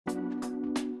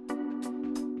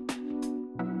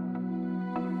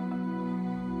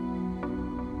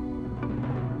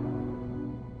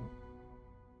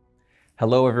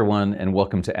Hello, everyone, and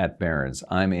welcome to At Barrons.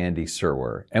 I'm Andy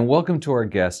Serwer, and welcome to our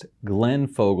guest, Glenn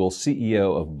Fogel,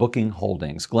 CEO of Booking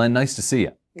Holdings. Glenn, nice to see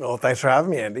you. Well, thanks for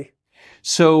having me, Andy.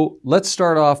 So let's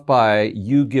start off by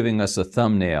you giving us a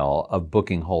thumbnail of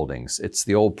Booking Holdings. It's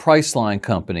the old Priceline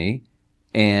company,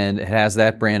 and it has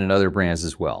that brand and other brands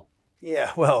as well.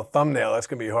 Yeah, well, thumbnail, that's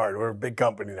going to be hard. We're a big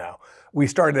company now. We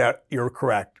started out, you're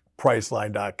correct,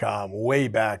 Priceline.com, way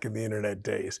back in the internet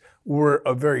days. We're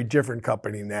a very different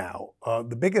company now.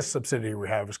 The biggest subsidiary we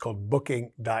have is called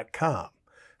Booking.com.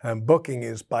 And Booking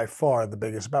is by far the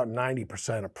biggest, about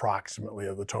 90% approximately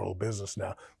of the total business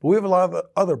now. But we have a lot of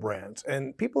other brands.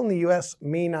 And people in the US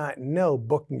may not know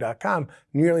Booking.com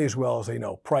nearly as well as they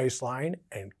know Priceline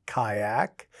and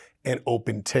Kayak and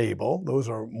OpenTable. Those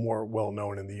are more well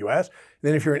known in the US. And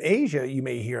then if you're in Asia, you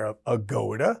may hear of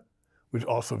Agoda, which is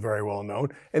also very well known,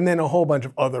 and then a whole bunch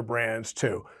of other brands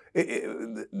too.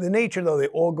 The nature though, they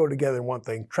all go together in one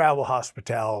thing: travel,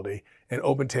 hospitality, and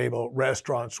OpenTable,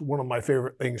 restaurants. One of my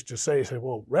favorite things to say,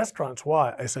 well, restaurants,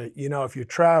 why? I say, if you're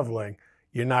traveling,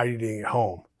 you're not eating at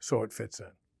home, so it fits in.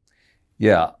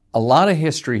 Yeah, a lot of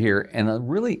history here and a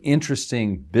really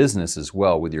interesting business as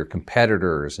well with your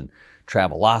competitors and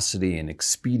Travelocity and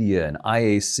Expedia and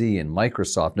IAC and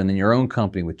Microsoft, and then your own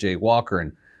company with Jay Walker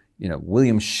and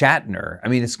William Shatner. I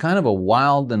mean, it's kind of a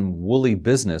wild and woolly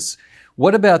business.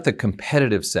 What about the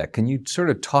competitive set? Can you sort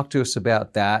of talk to us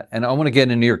about that? And I want to get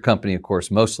into your company, of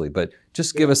course, mostly, but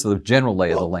just give us the general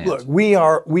lay of the land. Look, we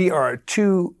are a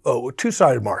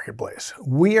two-sided marketplace.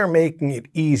 We are making it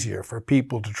easier for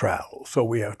people to travel. So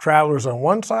we have travelers on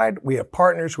one side, we have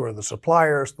partners who are the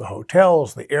suppliers, the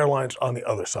hotels, the airlines on the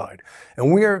other side.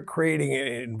 And we are creating an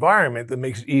environment that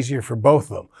makes it easier for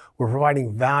both of them. We're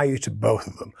providing value to both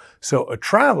of them. So a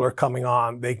traveler coming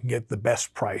on, they can get the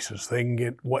best prices. They can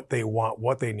get what they want,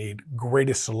 what they need,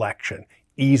 greatest selection,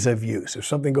 ease of use. If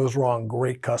something goes wrong,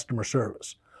 great customer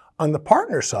service. On the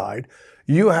partner side,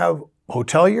 you have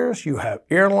hoteliers, you have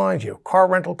airlines, you have car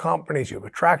rental companies, you have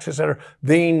attractions center.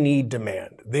 They need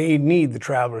demand. They need the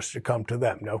travelers to come to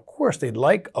them. Now, of course, they'd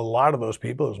like a lot of those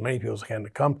people, as many people as can, to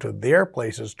come to their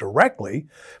places directly,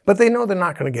 but they know they're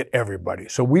not going to get everybody.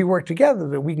 So we work together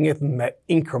that we can get them that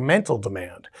incremental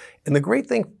demand. And the great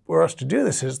thing for us to do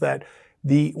this is that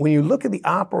when you look at the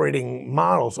operating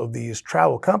models of these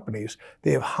travel companies,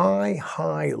 they have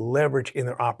high leverage in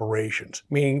their operations,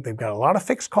 meaning they've got a lot of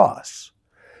fixed costs.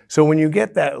 So when you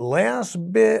get that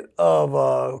last bit of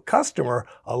a customer,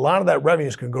 a lot of that revenue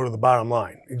is going to go to the bottom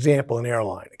line. Example, an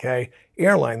airline, okay?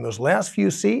 Airline, those last few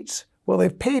seats, well,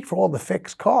 they've paid for all the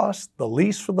fixed costs, the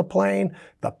lease for the plane,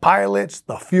 the pilots,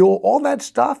 the fuel, all that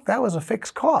stuff, that was a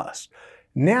fixed cost.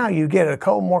 Now you get a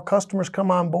couple more customers come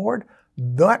on board,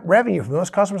 that revenue from those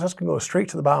customers, that's going to go straight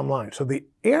to the bottom line. So the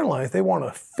airlines, they want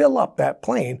to fill up that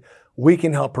plane. We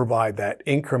can help provide that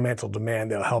incremental demand.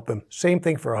 They'll help them. Same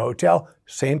thing for a hotel,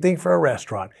 same thing for a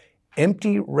restaurant.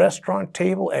 Empty restaurant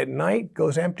table at night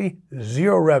goes empty,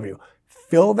 zero revenue.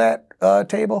 Fill that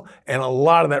table, and a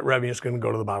lot of that revenue is going to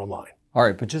go to the bottom line. All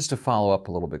right, but just to follow up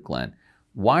a little bit, Glenn,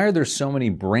 why are there so many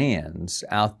brands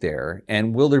out there,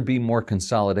 and will there be more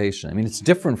consolidation? I mean, it's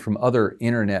different from other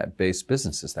internet-based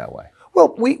businesses that way.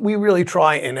 Well, we really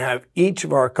try and have each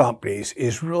of our companies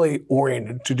is really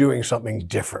oriented to doing something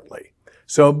differently.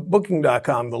 So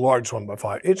Booking.com, the largest one by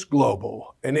far, it's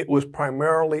global, and it was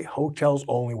primarily hotels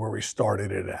only where we started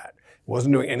it at. It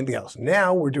wasn't doing anything else.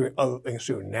 Now we're doing other things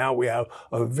too. Now we have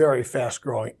a very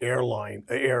fast-growing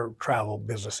air travel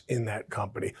business in that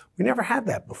company. We never had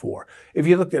that before. If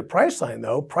you looked at Priceline,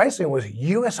 though, Priceline was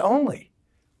U.S. only,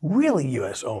 really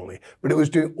U.S. only, but it was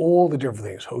doing all the different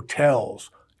things: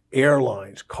 hotels,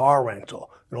 airlines, car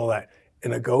rental, and all that.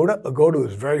 And Agoda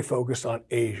is very focused on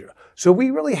Asia. So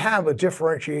we really have a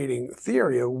differentiating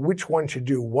theory of which one should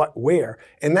do what where,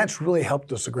 and that's really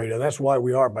helped us a great deal. That's why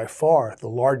we are by far the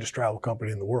largest travel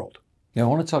company in the world. Now, I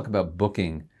want to talk about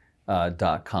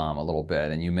Booking.com a little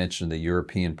bit, and you mentioned the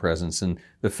European presence and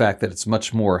the fact that it's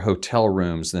much more hotel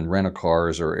rooms than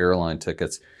rent-a-cars or airline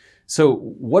tickets. So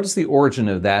what is the origin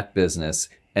of that business,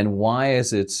 and why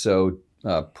is it so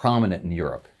prominent in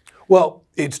Europe? Well,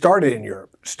 it started in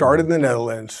Europe, started in the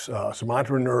Netherlands. Some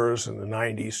entrepreneurs in the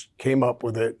 90s came up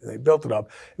with it, and they built it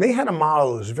up. And they had a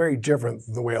model that was very different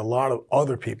than the way a lot of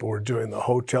other people were doing the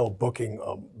hotel booking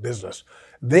business.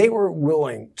 They were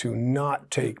willing to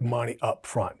not take money up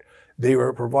front. They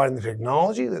were providing the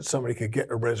technology that somebody could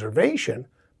get a reservation,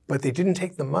 but they didn't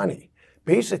take the money.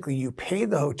 Basically, you paid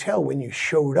the hotel when you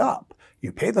showed up.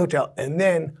 You paid the hotel, and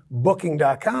then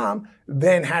Booking.com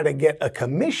then had to get a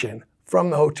commission from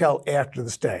the hotel after the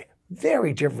stay.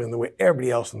 very different than the way everybody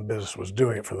else in the business was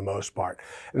doing it for the most part.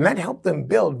 And that helped them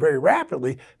build very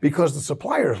rapidly because the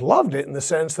suppliers loved it in the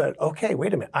sense that, okay,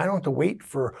 wait a minute, I don't have to wait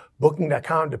for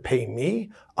Booking.com to pay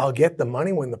me. I'll get the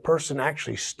money when the person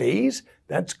actually stays.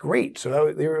 That's great.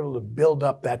 So they were able to build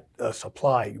up that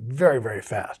supply very, very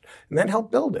fast. And that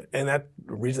helped build it. And the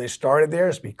reason they started there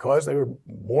is because they were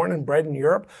born and bred in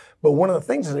Europe. But one of the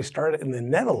things is they started in the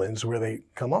Netherlands where they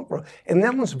come up from. And the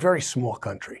Netherlands is a very small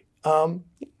country.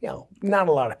 Not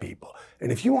a lot of people.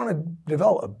 And if you want to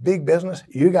develop a big business,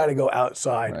 you got to go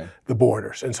outside the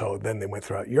borders. And so then they went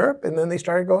throughout Europe and then they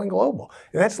started going global.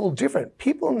 And that's a little different.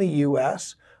 People in the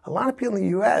U.S., a lot of people in the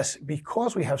U.S.,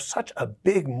 because we have such a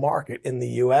big market in the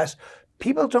U.S.,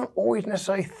 people don't always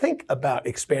necessarily think about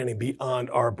expanding beyond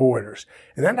our borders.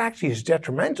 And that actually is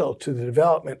detrimental to the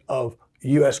development of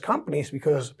U.S. companies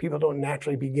because people don't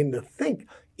naturally begin to think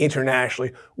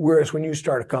internationally, whereas when you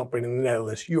start a company in the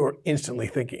Netherlands, you're instantly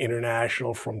thinking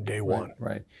international from day one.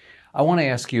 Right. I want to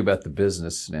ask you about the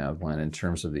business now, Glenn, in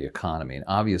terms of the economy. And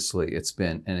obviously, it's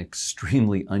been an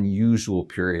extremely unusual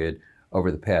period over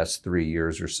the past 3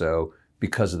 years or so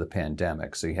because of the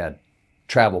pandemic. So you had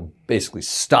travel basically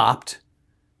stopped,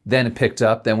 then it picked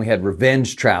up, then we had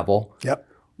revenge travel. Yep.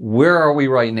 Where are we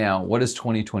right now? What does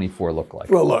 2024 look like?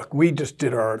 Well, look, we just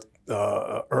did our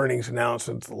earnings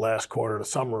announcements the last quarter. The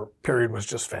summer period was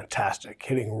just fantastic,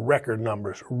 hitting record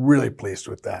numbers. Really pleased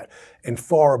with that, and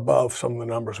far above some of the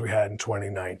numbers we had in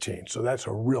 2019. So that's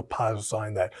a real positive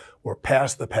sign that we're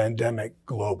past the pandemic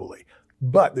globally.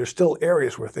 But there's still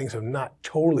areas where things have not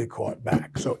totally caught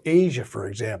back. So Asia, for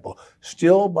example,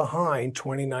 still behind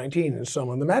 2019 in some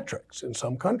of the metrics. In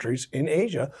some countries in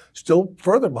Asia, still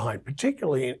further behind,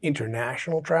 particularly in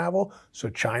international travel. So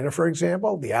China, for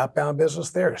example, the outbound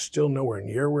business there is still nowhere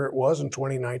near where it was in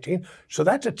 2019. So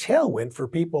that's a tailwind for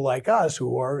people like us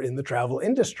who are in the travel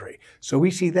industry. So we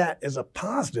see that as a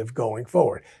positive going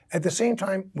forward. At the same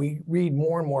time, we read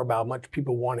more and more about how much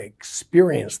people want to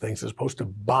experience things as opposed to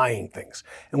buying things.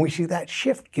 And we see that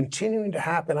shift continuing to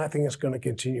happen. I think it's going to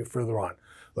continue further on.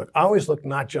 Look, I always look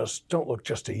don't look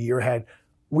just a year ahead.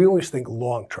 We always think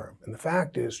long term. And the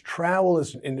fact is, travel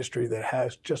is an industry that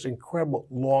has just incredible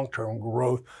long-term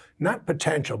growth, not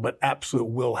potential, but absolute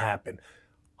will happen.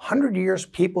 100 years,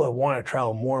 people have wanted to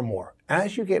travel more and more.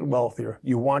 As you get wealthier,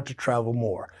 you want to travel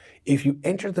more. If you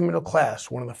enter the middle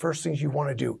class, one of the first things you want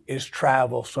to do is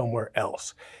travel somewhere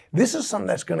else. This is something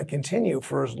that's going to continue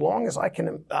for as long as I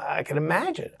can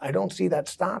imagine. I don't see that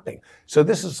stopping. So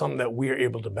this is something that we are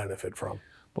able to benefit from.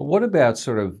 But what about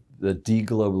sort of the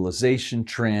deglobalization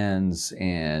trends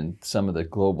and some of the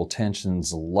global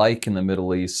tensions like in the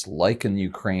Middle East, like in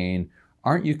Ukraine?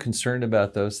 Aren't you concerned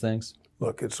about those things?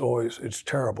 Look, it's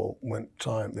terrible when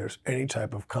there's any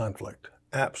type of conflict.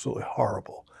 Absolutely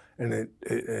horrible.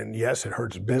 And yes, it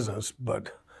hurts business,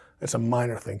 but it's a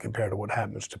minor thing compared to what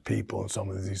happens to people in some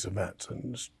of these events,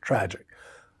 and it's tragic.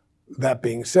 That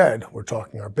being said, we're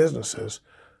talking our businesses.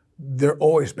 There are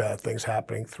always bad things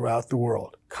happening throughout the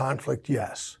world. Conflict,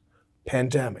 yes.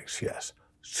 Pandemics, yes.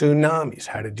 Tsunamis,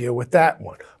 had to deal with that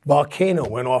one. Volcano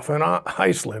went off in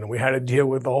Iceland, and we had to deal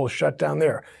with the whole shutdown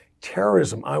there.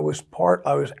 Terrorism, I was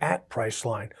at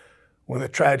Priceline when the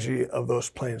tragedy of those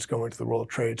planes going to the World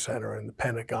Trade Center and the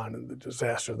Pentagon and the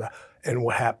disaster and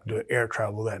what happened to air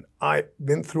travel then. I've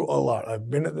been through a lot. I've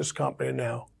been at this company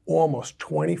now almost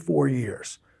 24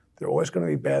 years. There are always going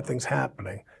to be bad things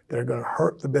happening that are going to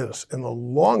hurt the business. In the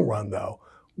long run, though,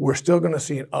 we're still going to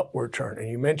see an upward turn. And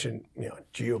you mentioned,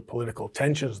 geopolitical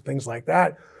tensions and things like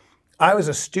that. I was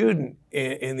a student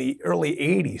in the early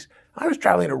 80s. I was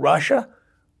traveling to Russia.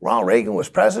 Ronald Reagan was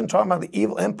president, talking about the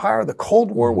evil empire. The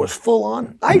Cold War was full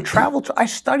on. I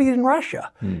studied in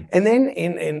Russia. And then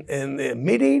in the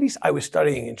mid 80s, I was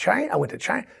studying in China. I went to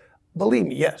China. Believe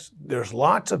me, yes, there's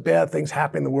lots of bad things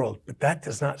happening in the world, but that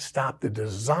does not stop the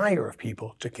desire of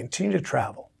people to continue to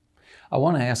travel. I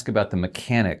want to ask about the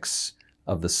mechanics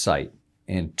of the site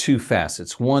in two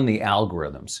facets. One, the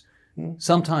algorithms.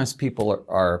 Sometimes people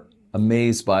are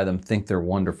amazed by them, think they're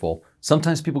wonderful.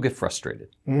 Sometimes people get frustrated.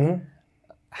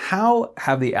 How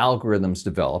have the algorithms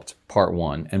developed, part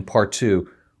one, and part two,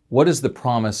 what does the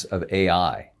promise of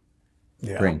AI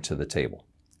bring to the table?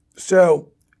 So,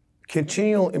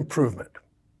 continual improvement,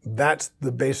 that's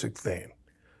the basic theme.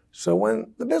 So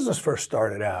when the business first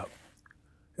started out,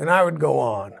 and I would go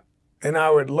on, and I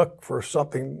would look for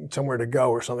somewhere to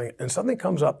go or something, and something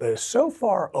comes up that is so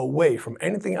far away from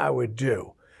anything I would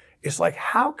do, it's like,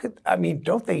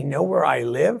 don't they know where I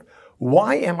live?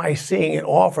 Why am I seeing an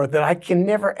offer that I can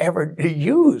never, ever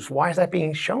use? Why is that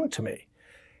being shown to me?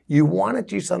 You want to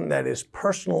do something that is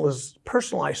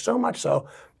personalized so much so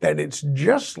that it's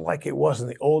just like it was in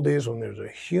the old days when there was a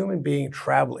human being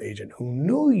travel agent who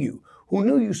knew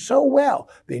you so well.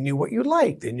 They knew what you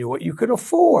liked, they knew what you could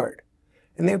afford.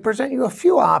 And they would present you a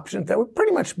few options that would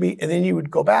pretty much be, and then you would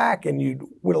go back and you'd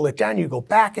whittle it down. You go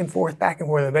back and forth, and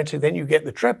eventually then you get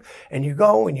the trip and you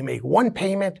go and you make one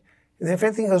payment. And then if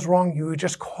anything goes wrong, you would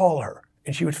just call her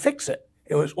and she would fix it.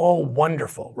 It was all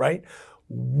wonderful, right?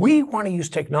 We want to use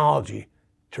technology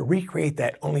to recreate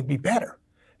that, only be better.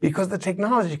 Because the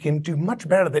technology can do much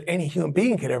better than any human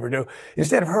being could ever do.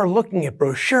 Instead of her looking at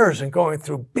brochures and going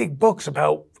through big books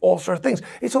about all sorts of things,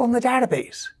 it's all in the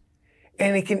database.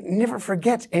 And it can never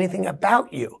forget anything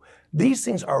about you. These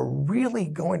things are really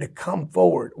going to come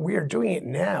forward. We are doing it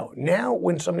now. Now,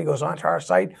 when somebody goes onto our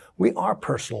site, we are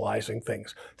personalizing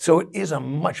things. So it is a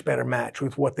much better match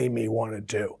with what they may want to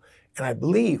do. And I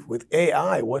believe with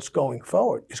AI, what's going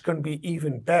forward is going to be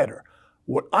even better.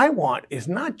 What I want is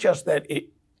not just that it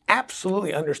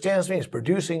absolutely understands me, is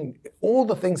producing all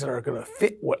the things that are going to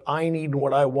fit what I need and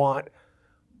what I want.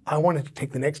 I want it to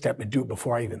take the next step and do it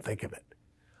before I even think of it.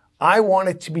 I want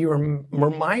it to be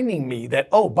reminding me that,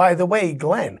 oh, by the way,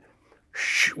 Glenn,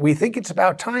 we think it's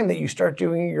about time that you start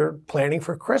doing your planning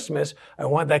for Christmas. I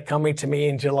want that coming to me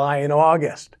in July and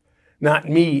August, not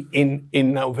me in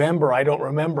November. I don't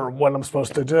remember what I'm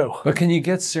supposed to do. But can you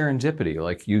get serendipity?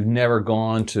 Like you've never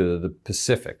gone to the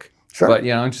Pacific. Sure. But,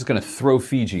 I'm just going to throw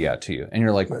Fiji out to you. And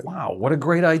you're like, wow, what a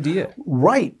great idea.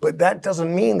 Right. But that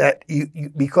doesn't mean that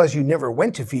because you never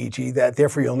went to Fiji, that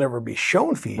therefore you'll never be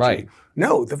shown Fiji. Right.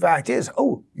 No, the fact is,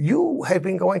 you have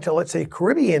been going to, let's say,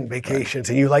 Caribbean vacations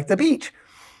and you like the beach.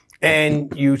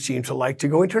 And you seem to like to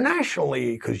go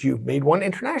internationally because you've made one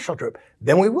international trip.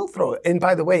 Then we will throw it. And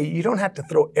by the way, you don't have to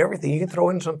throw everything. You can throw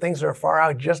in some things that are far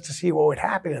out just to see what would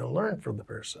happen and learn from the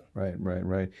person.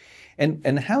 Right.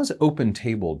 And how's Open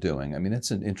Table doing? I mean, it's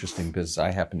an interesting business.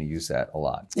 I happen to use that a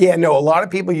lot. Yeah, no, a lot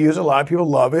of people use it. A lot of people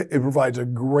love it. It provides a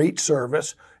great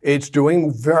service. It's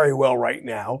doing very well right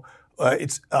now.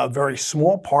 It's a very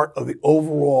small part of the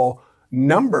overall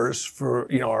numbers for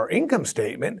our income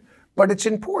statement. But it's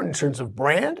important in terms of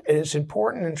brand, and it's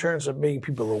important in terms of making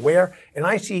people aware. And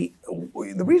I see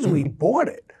the reason we bought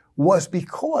it was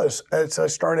because, as I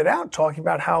started out talking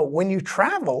about how when you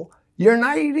travel, you're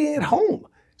not eating at home.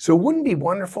 So wouldn't it be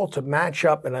wonderful to match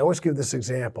up, and I always give this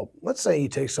example. Let's say you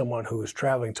take someone who is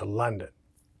traveling to London.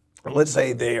 Let's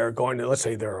say they're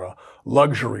a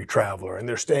luxury traveler and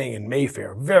they're staying in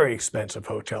Mayfair, very expensive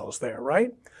hotels there,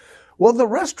 right? Well, the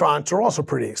restaurants are also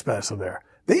pretty expensive there.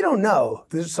 They don't know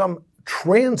there's some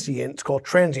transient, it's called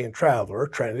transient traveler,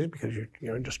 transient because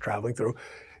you're just traveling through,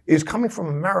 is coming from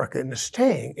America and is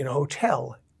staying in a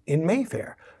hotel in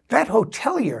Mayfair. That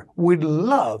hotelier would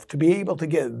love to be able to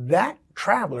get that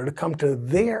traveler to come to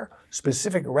their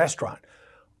specific restaurant.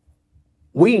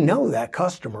 We know that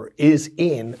customer is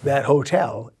in that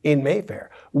hotel in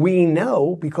Mayfair. We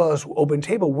know because Open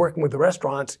Table working with the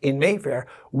restaurants in Mayfair,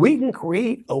 we can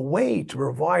create a way to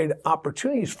provide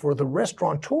opportunities for the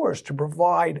restaurateurs to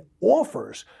provide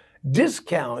offers,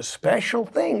 discounts, special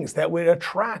things that would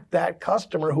attract that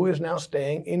customer who is now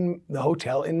staying in the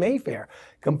hotel in Mayfair.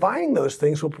 Combining those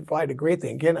things will provide a great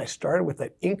thing. Again, I started with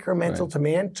that incremental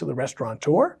demand to the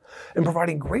restaurateur and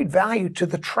providing great value to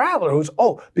the traveler who's,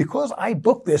 because I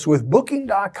booked this with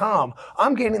Booking.com,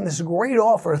 I'm getting this great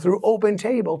offer through Open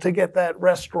Table to get that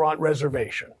restaurant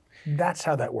reservation. That's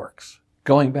how that works.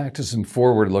 Going back to some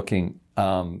forward-looking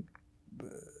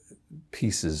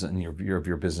pieces in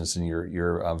your business and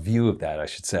your view of that, I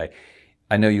should say.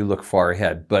 I know you look far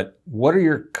ahead, but what are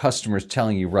your customers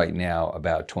telling you right now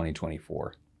about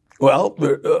 2024? Well,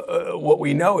 what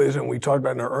we know is, and we talked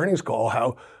about in our earnings call,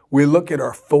 how we look at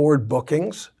our forward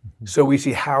bookings. So we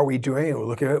see how are we doing, and we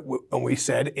look at it, and we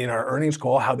said in our earnings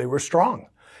call how they were strong.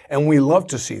 And we love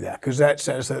to see that because that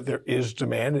says that there is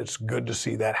demand. It's good to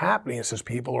see that happening. It says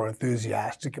people are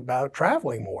enthusiastic about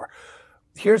traveling more.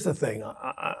 Here's the thing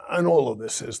on all of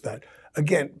this is that,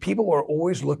 again, people are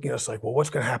always looking at us like, well, what's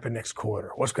going to happen next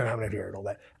quarter? What's going to happen here and all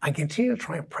that? I continue to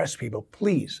try and press people,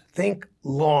 please think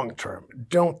long term.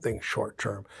 Don't think short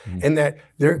term. And that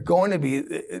they're going to be,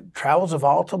 travel's a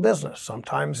volatile business.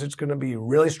 Sometimes it's going to be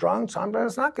really strong.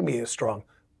 Sometimes it's not going to be as strong.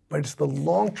 But it's the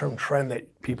long-term trend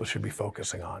that people should be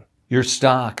focusing on. Your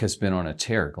stock has been on a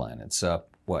tear, Glenn. It's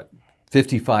up,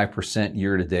 55%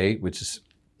 year to date, which is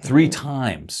 3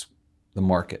 times the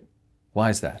market. Why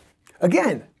is that?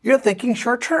 Again, you're thinking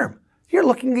short term. You're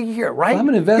looking a year, right? Well, I'm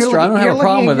an investor. I don't have a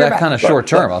problem with that kind of short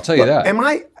term. I'll tell you that.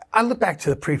 I look back to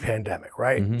the pre-pandemic,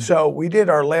 right? So we did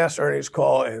our last earnings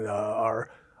call and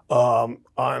on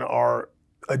our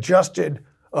adjusted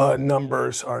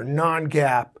numbers are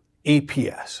non-GAAP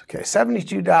EPS. Okay,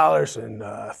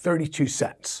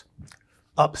 $72.32,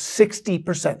 up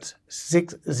 60%,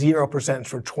 60%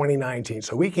 for 2019.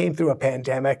 So we came through a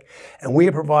pandemic and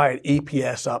we provided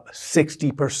EPS up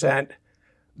 60%.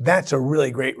 That's a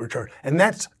really great return. And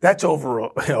that's over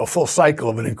a full cycle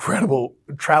of an incredible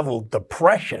travel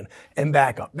depression and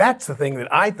back up. That's the thing that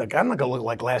I think. I'm not going to look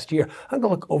like last year. I'm going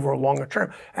to look over a longer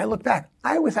term. I look back.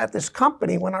 I was at this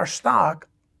company when our stock,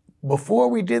 before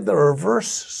we did the reverse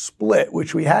split,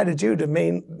 which we had to do to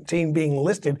maintain being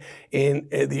listed in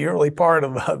the early part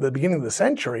of the beginning of the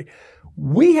century,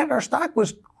 our stock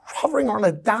was hovering on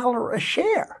 $1 a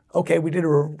share. Okay, we did a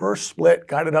reverse split,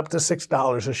 got it up to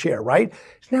 $6 a share, right?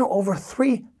 It's now over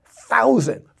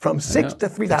 3,000, from 6 to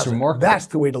 3,000. That's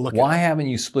the way to look at it. Why haven't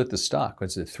you split the stock?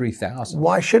 What's it, 3,000?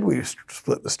 Why should we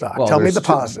split the stock? Tell me the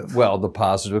positive. Well, the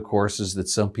positive, of course, is that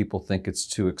some people think it's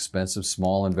too expensive.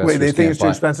 Small investors Wait, they think it's too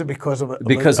expensive because of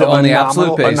on the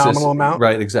absolute basis, a nominal amount?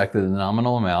 Right, exactly, the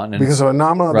nominal amount. And because of a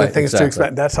nominal, they think it's too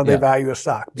expensive. That's how they value a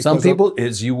stock. Some people,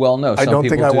 as you well know, I don't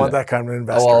think I want that kind of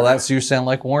investor. Oh, well, you sound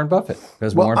like Warren Buffett,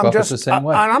 because Warren Buffett's the same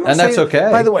way. And that's okay.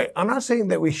 By the way, I'm not saying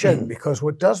that we shouldn't, because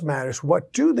what does matter is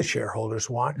what do the shareholders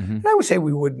want. And I would say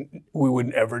we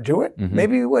wouldn't ever do it.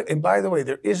 Maybe we would. And by the way,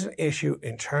 there is an issue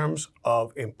in terms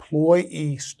of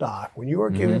employee stock. When you are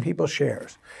giving people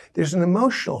shares, there's an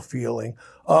emotional feeling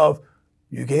of,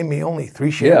 you gave me only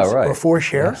 3 shares or 4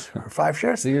 shares or 5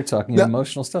 shares. So you're talking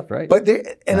emotional stuff, right? But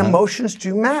emotions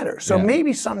do matter. So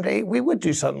maybe someday we would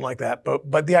do something like that.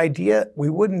 But the idea, we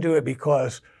wouldn't do it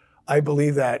because I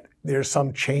believe that there's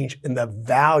some change in the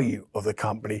value of the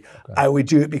company. Okay. I would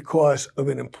do it because of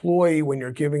an employee, when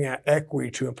you're giving out equity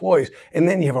to employees. And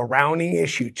then you have a rounding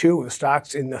issue too. With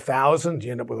stocks in the thousands,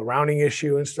 you end up with a rounding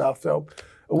issue and stuff. So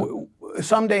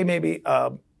someday maybe,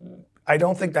 I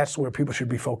don't think that's where people should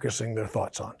be focusing their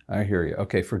thoughts on. I hear you.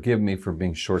 Okay, forgive me for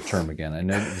being short-term again. I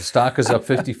know the stock is up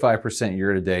 55%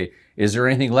 year to date. Is there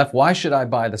anything left? Why should I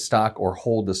buy the stock or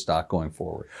hold the stock going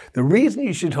forward? The reason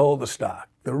you should hold the stock,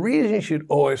 the reason you should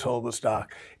always hold the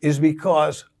stock, is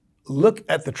because look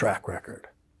at the track record.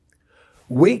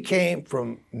 We came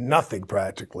from nothing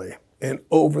practically, and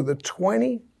over the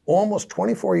almost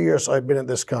 24 years I've been at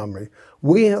this company,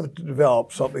 we have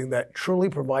developed something that truly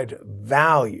provides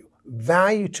value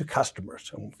to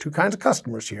customers. And 2 kinds of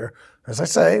customers here. As I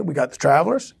say, we got the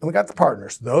travelers and we got the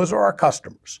partners. Those are our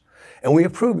customers. And we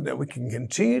have proven that we can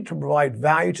continue to provide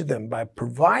value to them. By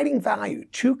providing value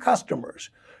to customers,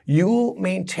 you will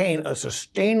maintain a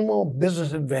sustainable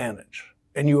business advantage.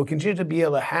 And you will continue to be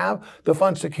able to have the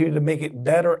fund security to make it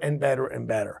better and better and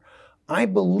better. I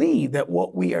believe that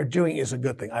what we are doing is a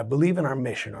good thing. I believe in our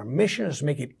mission. Our mission is to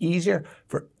make it easier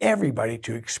for everybody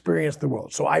to experience the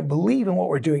world. So I believe in what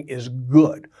we're doing is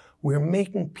good. We're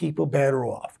making people better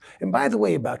off. And by the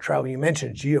way, about travel, you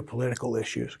mentioned geopolitical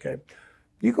issues, okay?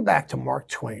 You go back to Mark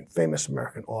Twain, famous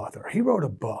American author. He wrote a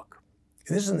book.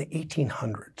 This is in the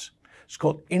 1800s. It's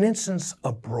called Innocents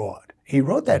Abroad. He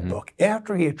wrote that book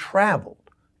after he had traveled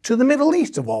to the Middle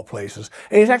East, of all places.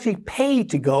 And he's actually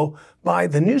paid to go by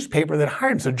the newspaper that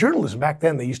hired him. So journalism, back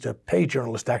then, they used to pay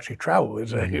journalists to actually travel.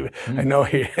 I know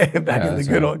back in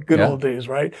the good old days,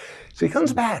 right? So he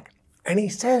comes back and he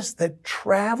says that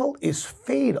travel is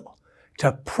fatal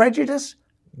to prejudice,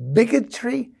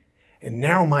 bigotry, and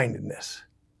narrow-mindedness.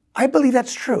 I believe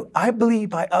that's true. I believe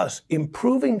by us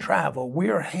improving travel, we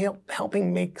are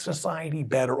helping make society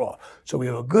better off. So we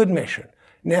have a good mission.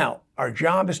 Now, our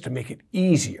job is to make it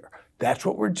easier. That's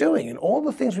what we're doing. And all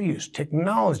the things we use,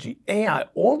 technology, AI,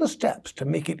 all the steps to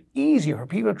make it easier for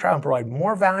people to travel and provide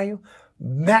more value,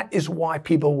 that is why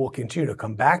people will continue to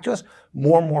come back to us.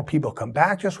 More and more people come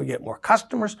back to us. We get more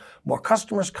customers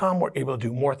come. We're able to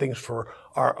do more things for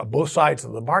both sides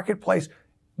of the marketplace.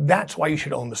 That's why you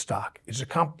should own the stock. It's a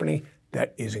company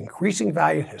that is increasing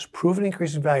value, has proven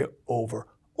increasing value over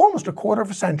almost a quarter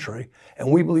of a century,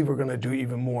 and we believe we're going to do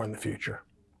even more in the future.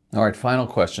 All right, final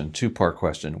question, 2-part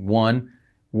question. 1,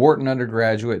 Wharton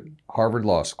undergraduate, Harvard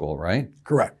Law School, right?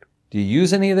 Correct. Do you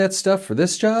use any of that stuff for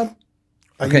this job?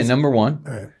 Okay, number 1.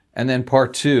 All right. And then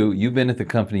part 2, you've been at the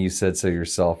company, you said so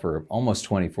yourself, for almost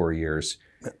 24 years.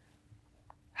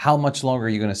 How much longer are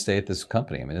you going to stay at this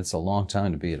company? I mean, it's a long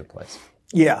time to be at a place.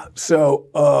 Yeah,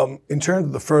 so in terms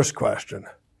of the first question,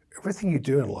 everything you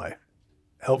do in life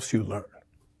helps you learn.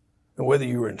 And whether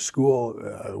you were in school,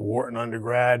 Wharton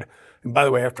undergrad, and by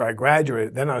the way, after I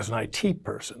graduated, then I was an IT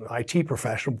person, an IT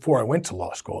professional before I went to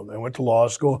law school. I went to law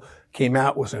school, came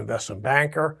out, was an investment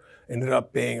banker, ended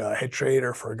up being a head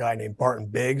trader for a guy named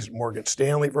Barron at Morgan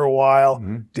Stanley for a while,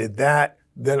 did that.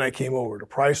 Then I came over to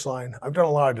Priceline. I've done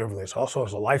a lot of different things. Also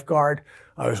as a lifeguard.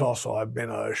 I've been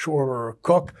a shorter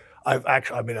cook.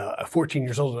 I've been 14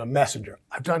 years old as a messenger.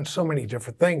 I've done so many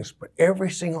different things, but every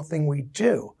single thing we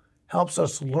do helps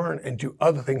us learn and do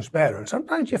other things better. And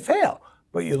sometimes you fail,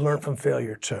 but you learn from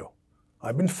failure too.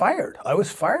 I've been fired. I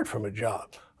was fired from a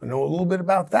job. I know a little bit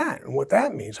about that and what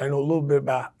that means. I know a little bit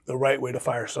about the right way to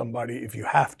fire somebody if you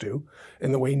have to,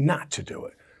 and the way not to do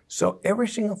it. So every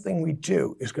single thing we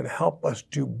do is going to help us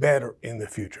do better in the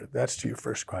future. That's to your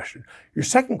first question. Your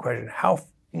second question, how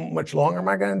much longer am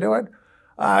I going to do it?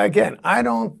 Again, I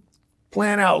don't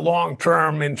plan out long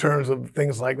term in terms of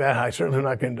things like that. I certainly am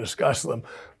not going to discuss them.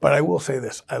 But I will say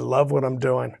this, I love what I'm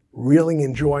doing, really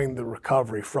enjoying the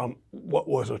recovery from what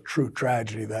was a true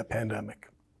tragedy, that pandemic.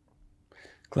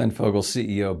 Glenn Fogel,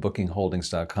 CEO of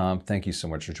BookingHoldings.com. Thank you so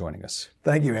much for joining us.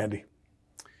 Thank you, Andy.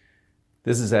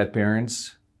 This is at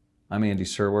Barrons. I'm Andy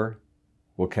Serwer.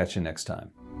 We'll catch you next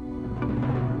time.